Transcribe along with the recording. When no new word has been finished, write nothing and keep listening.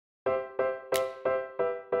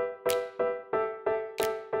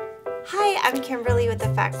Hi, I'm Kimberly with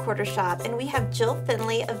the Fat Quarter Shop, and we have Jill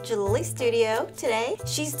Finley of Jillily Studio today.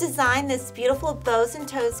 She's designed this beautiful bows and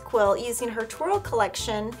toes quilt using her twirl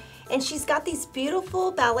collection, and she's got these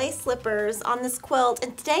beautiful ballet slippers on this quilt,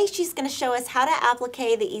 and today she's going to show us how to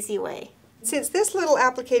applique the easy way. Since this little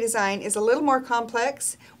applique design is a little more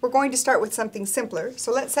complex, we're going to start with something simpler.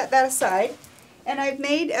 So let's set that aside. And I've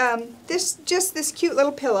made just this cute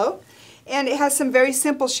little pillow, and it has some very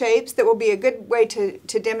simple shapes that will be a good way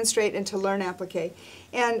to demonstrate and to learn applique.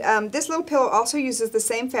 And this little pillow also uses the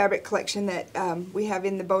same fabric collection that we have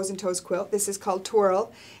in the Bows and Toes quilt. This is called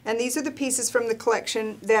Twirl, and these are the pieces from the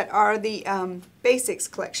collection that are the Basics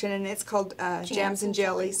collection, and it's called Jams and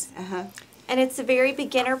Jellies. And it's a very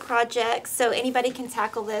beginner project, so anybody can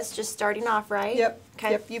tackle this just starting off, right? Yep,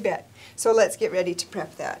 okay. Yep, you bet. So let's get ready to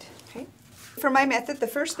prep that. Okay. For my method, the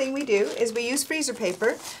first thing we do is we use freezer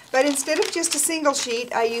paper, but instead of just a single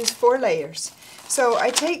sheet, I use 4 layers. So I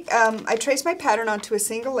trace my pattern onto a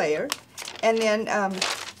single layer, and then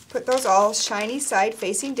put those all shiny side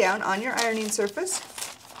facing down on your ironing surface,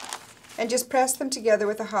 and just press them together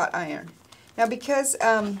with a hot iron. Now because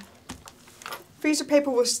freezer paper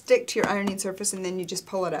will stick to your ironing surface, and then you just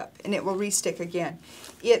pull it up and it will re-stick again.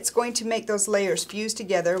 It's going to make those layers fuse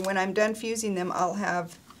together. When I'm done fusing them, I'll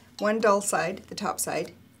have one dull side, the top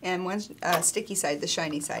side, and one sticky side, the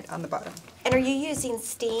shiny side on the bottom. And are you using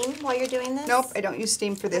steam while you're doing this? Nope, I don't use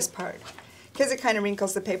steam for this part because it kind of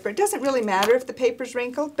wrinkles the paper. It doesn't really matter if the paper's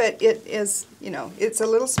wrinkled, but it is, you know, it's a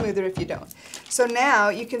little smoother if you don't. So now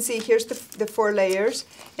you can see here's the 4 layers,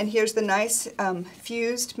 and here's the nice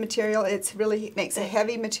fused material. It really makes a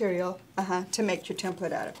heavy material to make your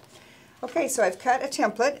template out of. Okay, so I've cut a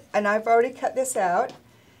template, and I've already cut this out,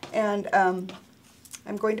 and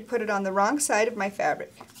I'm going to put it on the wrong side of my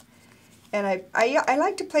fabric. And I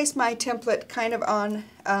like to place my template kind of on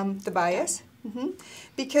the bias,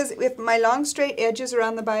 because if my long straight edges are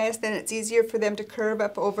on the bias, then it's easier for them to curve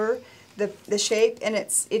up over the shape, and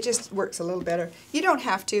it just works a little better. You don't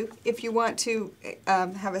have to. If you want to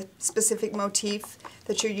have a specific motif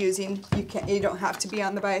that you're using, you don't have to be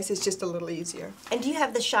on the bias. It's just a little easier. And do you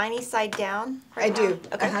have the shiny side down right now? I do.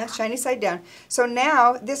 Okay. Shiny side down. So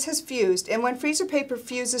now this has fused, and when freezer paper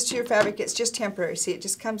fuses to your fabric, it's just temporary. See, it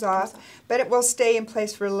just comes off, but it will stay in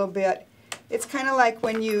place for a little bit. It's kind of like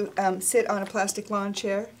when you sit on a plastic lawn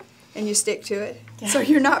chair and you stick to it. Yeah. So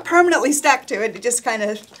you're not permanently stuck to it, it just kind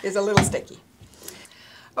of is a little sticky.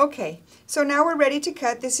 Okay, so now we're ready to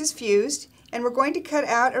cut. This is fused, and we're going to cut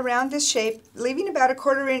out around this shape, leaving about a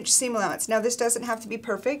 1/4 inch seam allowance. Now this doesn't have to be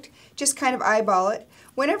perfect, just kind of eyeball it.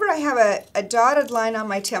 Whenever I have a dotted line on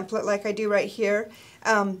my template, like I do right here,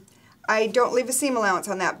 I don't leave a seam allowance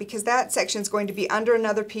on that because that section is going to be under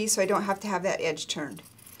another piece, so I don't have to have that edge turned.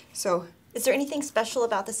 So. Is there anything special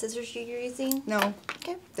about the scissors you're using? No.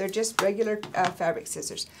 Okay. They're just regular fabric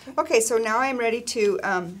scissors. Okay, so now I'm ready to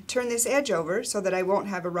turn this edge over so that I won't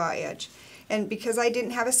have a raw edge. And because I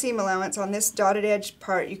didn't have a seam allowance on this dotted edge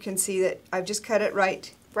part, you can see that I've just cut it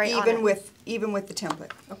right even with the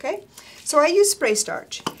template. Okay? So I use spray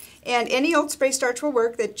starch. And any old spray starch will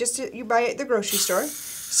work that just you buy at the grocery store.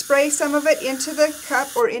 Spray some of it into the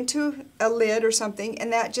cup or into a lid or something,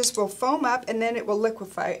 and that just will foam up, and then it will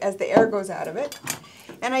liquefy as the air goes out of it.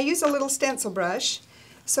 And I use a little stencil brush,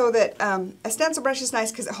 so that a stencil brush is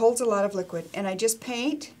nice because it holds a lot of liquid. And I just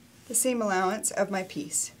paint the seam allowance of my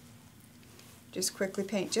piece. Just quickly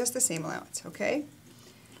paint just the seam allowance, okay?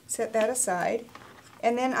 Set that aside.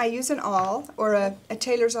 And then I use an awl, or a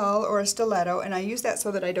tailor's awl, or a stiletto, and I use that so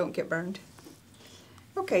that I don't get burned.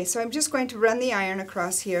 Okay, so I'm just going to run the iron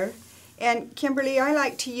across here. And Kimberly, I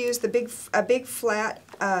like to use a big flat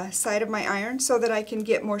side of my iron so that I can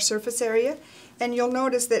get more surface area. And you'll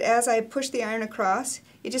notice that as I push the iron across,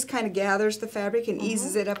 it just kind of gathers the fabric and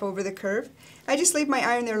eases it up over the curve. I just leave my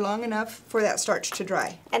iron there long enough for that starch to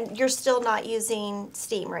dry. And you're still not using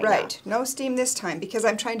steam right now? Right, no steam this time because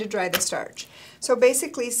I'm trying to dry the starch. So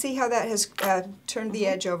basically, see how that has turned the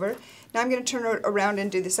edge over. Now I'm going to turn it around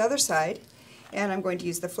and do this other side. And I'm going to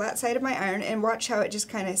use the flat side of my iron, and watch how it just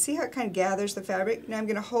see how it kind of gathers the fabric. Now I'm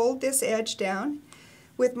going to hold this edge down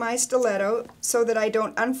with my stiletto so that I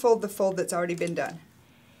don't unfold the fold that's already been done.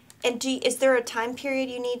 And is there a time period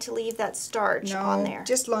you need to leave that starch on there? No,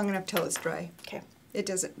 just long enough till it's dry. Okay. It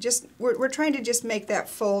doesn't, we're trying to just make that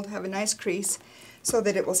fold have a nice crease so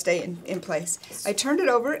that it will stay in place. I turned it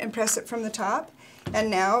over and press it from the top, and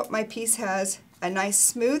now my piece has a nice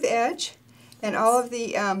smooth edge, and all of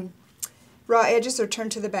the raw edges are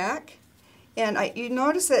turned to the back. And you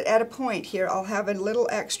notice that at a point here I'll have a little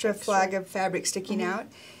extra flag of fabric sticking out.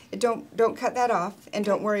 don't cut that off, and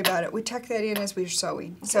don't worry about it. We tuck that in as we're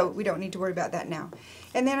sewing, so we don't need to worry about that now.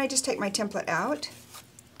 And then I just take my template out,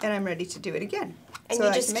 and I'm ready to do it again. And so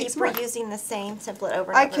you just keep reusing the same template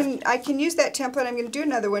over and over. I can use that template. I'm going to do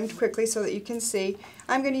another one quickly so that you can see.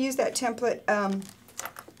 I'm going to use that template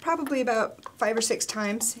probably about 5 or 6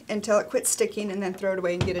 times until it quits sticking, and then throw it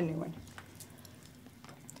away and get a new one.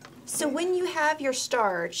 So when you have your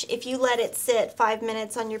starch, if you let it sit 5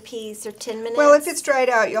 minutes on your piece or 10 minutes? Well, if it's dried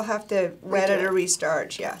out, you'll have to wet it or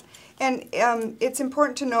restarch, yeah. And it's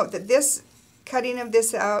important to note that this cutting of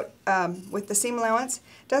this out with the seam allowance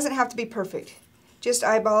doesn't have to be perfect. Just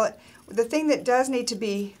eyeball it. The thing that does need to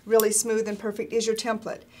be really smooth and perfect is your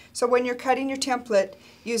template. So when you're cutting your template,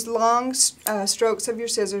 use long strokes of your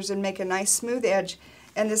scissors and make a nice smooth edge.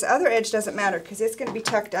 And this other edge doesn't matter because it's going to be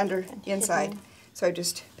tucked under inside. So I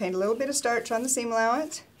just paint a little bit of starch on the seam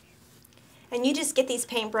allowance. And you just get these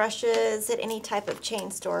paintbrushes at any type of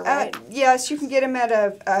chain store, right? Yes, you can get them at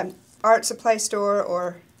a art supply store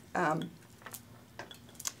or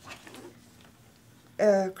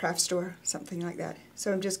a craft store, something like that.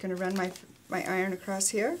 So I'm just going to run my iron across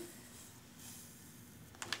here.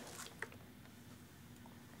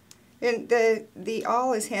 And the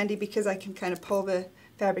awl is handy because I can kind of pull the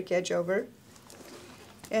fabric edge over.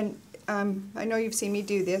 And I know you've seen me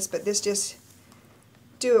do this, but just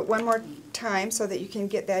do it one more time so that you can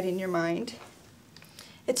get that in your mind.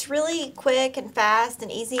 It's really quick and fast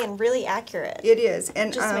and easy and really accurate. It is.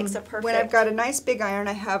 And it just makes it perfect. When I've got a nice big iron,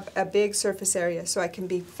 I have a big surface area, so I can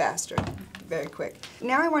be faster, very quick.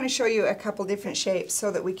 Now I want to show you a couple different shapes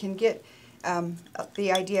so that we can get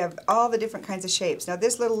the idea of all the different kinds of shapes. Now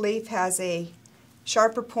this little leaf has a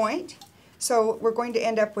sharper point, so we're going to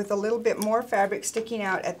end up with a little bit more fabric sticking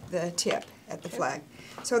out at the tip, at the flag.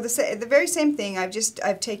 So the very same thing,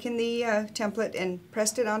 I've taken the template and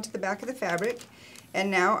pressed it onto the back of the fabric, and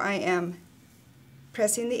now I am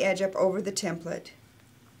pressing the edge up over the template,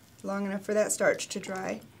 long enough for that starch to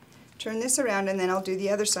dry. Turn this around, and then I'll do the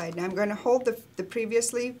other side. Now I'm going to hold the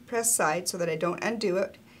previously pressed side so that I don't undo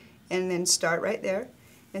it, and then start right there.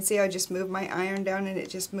 And see how I just move my iron down and it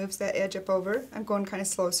just moves that edge up over. I'm going kind of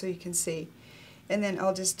slow so you can see. And then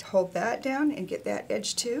I'll just hold that down and get that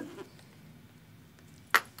edge too.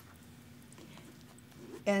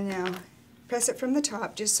 And now press it from the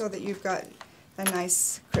top just so that you've got a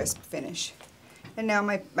nice crisp finish. And now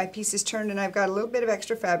my piece is turned, and I've got a little bit of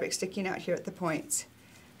extra fabric sticking out here at the points,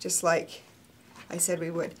 just like I said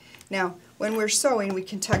we would. Now when we're sewing, we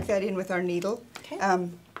can tuck that in with our needle. Okay.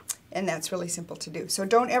 And that's really simple to do. So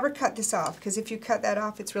don't ever cut this off, because if you cut that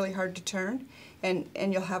off, it's really hard to turn, and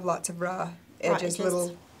you'll have lots of raw edges,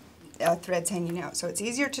 little threads hanging out. So it's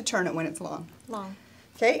easier to turn it when it's long.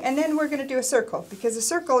 Okay, and then we're going to do a circle, because a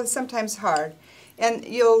circle is sometimes hard. And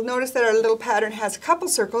you'll notice that our little pattern has a couple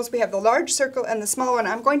circles. We have the large circle and the small one.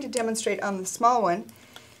 I'm going to demonstrate on the small one,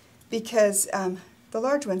 because the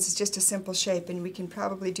large ones is just a simple shape, and we can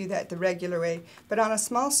probably do that the regular way. But on a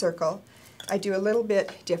small circle, I do a little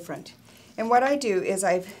bit different. And what I do is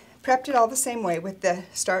I've prepped it all the same way with the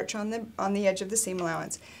starch on the edge of the seam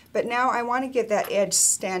allowance. But now I want to get that edge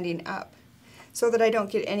standing up so that I don't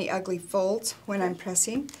get any ugly folds when I'm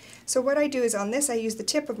pressing. So what I do is on this I use the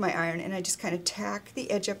tip of my iron, and I just kind of tack the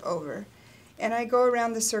edge up over. And I go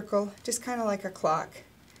around the circle just kind of like a clock.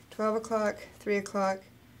 12 o'clock, 3 o'clock,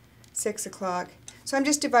 6 o'clock. So I'm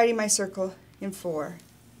just dividing my circle in 4.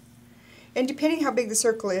 And depending how big the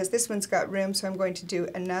circle is, this one's got room, so I'm going to do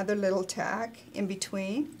another little tack in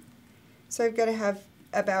between. So I've got to have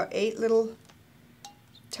about 8 little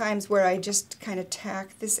times where I just kind of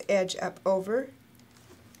tack this edge up over.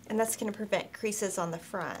 And that's going to prevent creases on the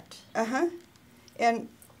front. And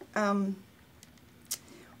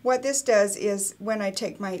what this does is when I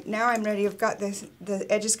take now I'm ready, I've got the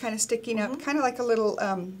edges kind of sticking up, kind of like a little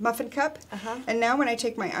muffin cup. And now when I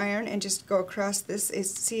take my iron and just go across this,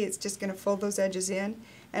 see, it's just going to fold those edges in,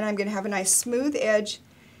 and I'm going to have a nice smooth edge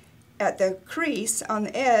at the crease on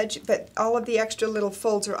the edge, but all of the extra little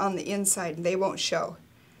folds are on the inside and they won't show.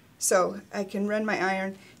 So I can run my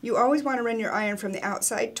iron. You always want to run your iron from the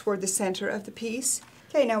outside toward the center of the piece.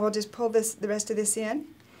 Okay, now we'll just pull the rest of this in.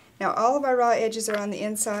 Now all of our raw edges are on the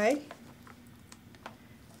inside.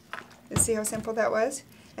 Let's see how simple that was?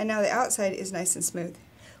 And now the outside is nice and smooth.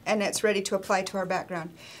 And it's ready to apply to our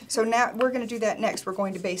background. So now we're going to do that next. We're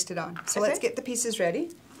going to baste it on. So let's get the pieces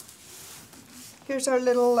ready. Here's our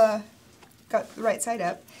little, got the right side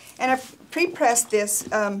up. And I've pre-pressed this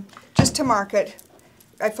just to mark it.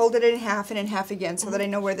 I folded it in half and in half again so that I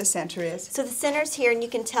know where the center is. So the center's here, and you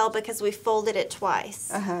can tell because we folded it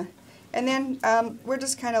twice. And then we're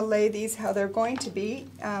just kind of lay these how they're going to be.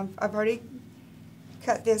 I've already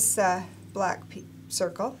cut this black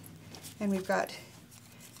circle, and we've got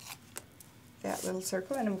that little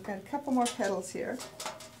circle, and we've got a couple more petals here.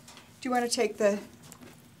 Do you want to take the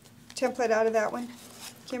template out of that one,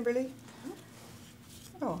 Kimberly?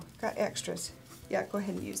 Oh, got extras. Yeah, go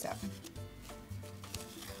ahead and use that one.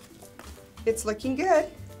 It's looking good.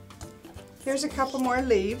 Here's a couple more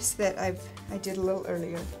leaves that I did a little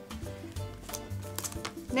earlier.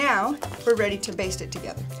 Now we're ready to baste it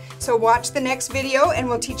together. So watch the next video and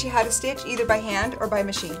we'll teach you how to stitch either by hand or by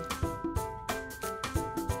machine.